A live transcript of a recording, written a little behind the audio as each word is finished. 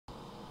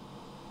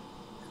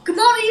Good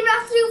morning, good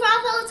afternoon, for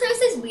our fellow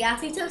Toasties. We are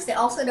Team Toasty,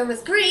 also known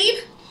as Green.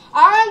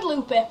 And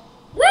Loopi.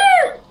 Woo!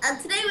 And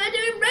today we're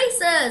doing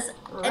racers.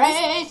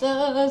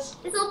 Racers.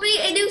 This will be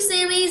a new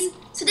series.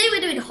 Today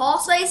we're doing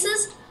horse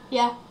races.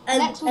 Yeah. And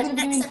next we're going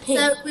to be doing pig.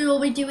 So we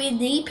will be doing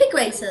the pig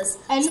racers.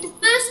 And so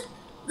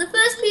the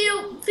first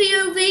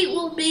POV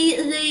will be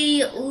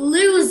the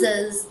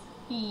losers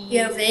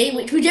POV,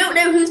 which we don't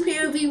know whose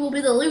POV will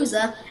be the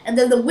loser, and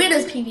then the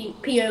winner's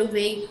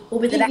POV will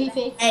be the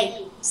PvP.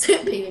 next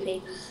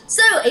PvP.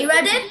 So, are you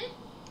ready?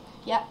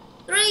 Yeah.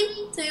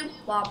 3, 2,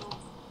 1.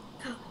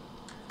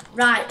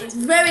 Right, it's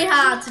very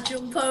hard to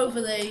jump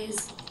over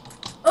these.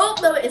 Oh,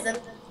 no it isn't.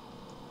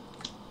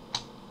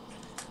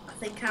 I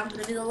think I'm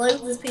going to be the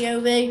loser's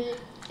POV.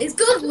 It's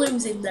good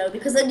losing though,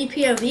 because then your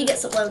POV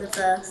gets uploaded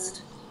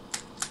first.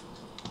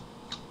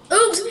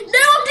 Oops, no,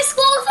 I'm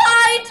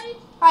disqualified!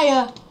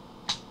 Hiya.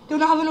 Do you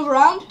want to have another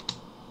round?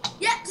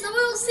 Yep, so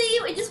we'll see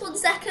you in just 1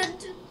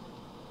 second.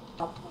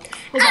 And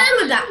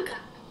we're back.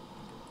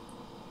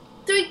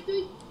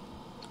 3.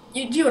 Do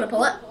you want to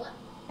pull it?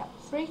 Yeah.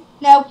 3.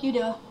 No, you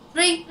do it.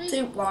 3,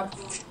 2, 1.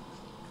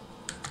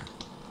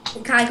 I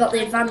think I got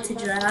the advantage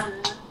there.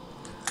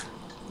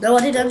 No,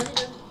 I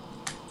didn't.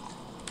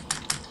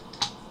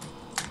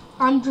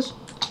 I'm just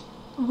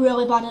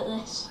really bad at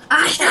this.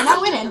 Am I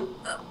winning?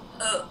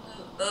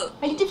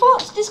 Are you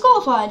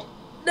disqualified?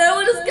 No,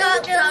 I just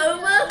can't get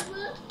over.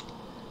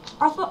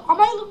 I thought, am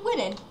I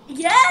winning?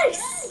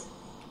 Yes!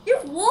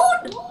 You've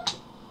won!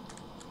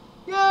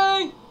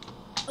 Yay!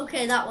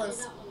 Okay, that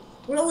was...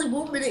 We're only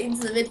 1 minute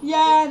into the video.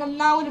 Yeah, and I'm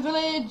now in a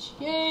village.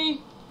 Yay!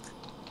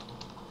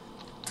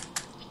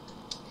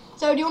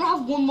 So, do you want to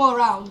have one more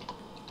round?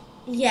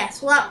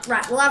 Yes, we'll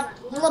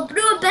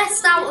do a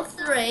best out of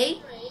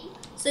 3.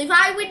 So if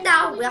I win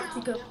now, we have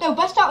to go. No,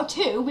 best out of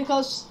 2,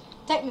 because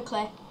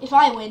technically, if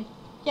I win,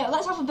 yeah,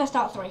 let's have a best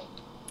out of 3.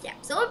 Yeah,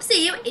 so I'll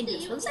see you in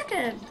just 1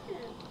 second.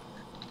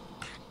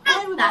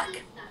 And we're back.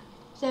 back.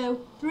 So,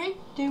 3,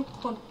 2,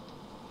 1.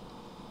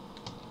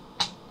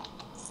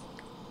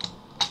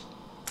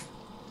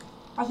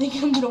 I think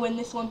I'm going to win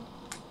this one.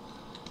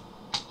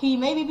 He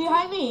may be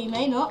behind me, he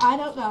may not, I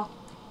don't know.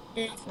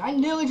 Yeah. I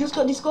nearly just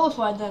got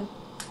disqualified then.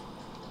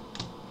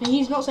 And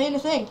he's not saying a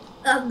thing.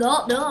 I'm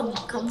not, no, I'm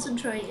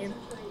concentrating.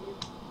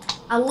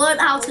 I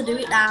learned how to do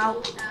it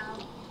now.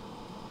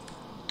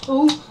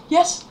 Oh,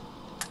 yes!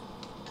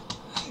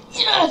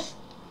 Yes!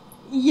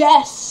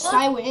 Yes!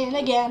 I win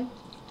again.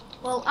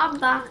 Well, I'm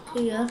back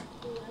here.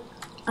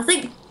 I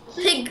think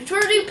pig.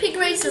 Try to do pig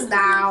races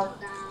now.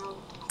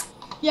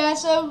 Yeah,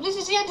 so this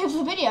is the end of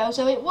the video.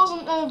 So it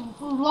wasn't a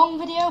long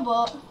video,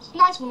 but it's a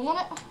nice one,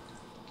 wasn't it?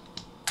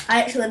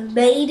 I actually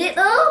made it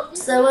though.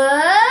 So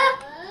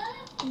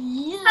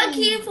Yeah. thank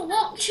you for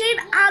watching,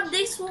 and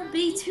this will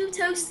be Too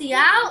Toasty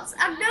out.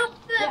 And don't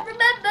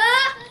remember,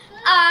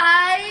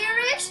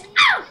 Irish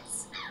out.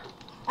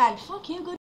 And fuck you, good.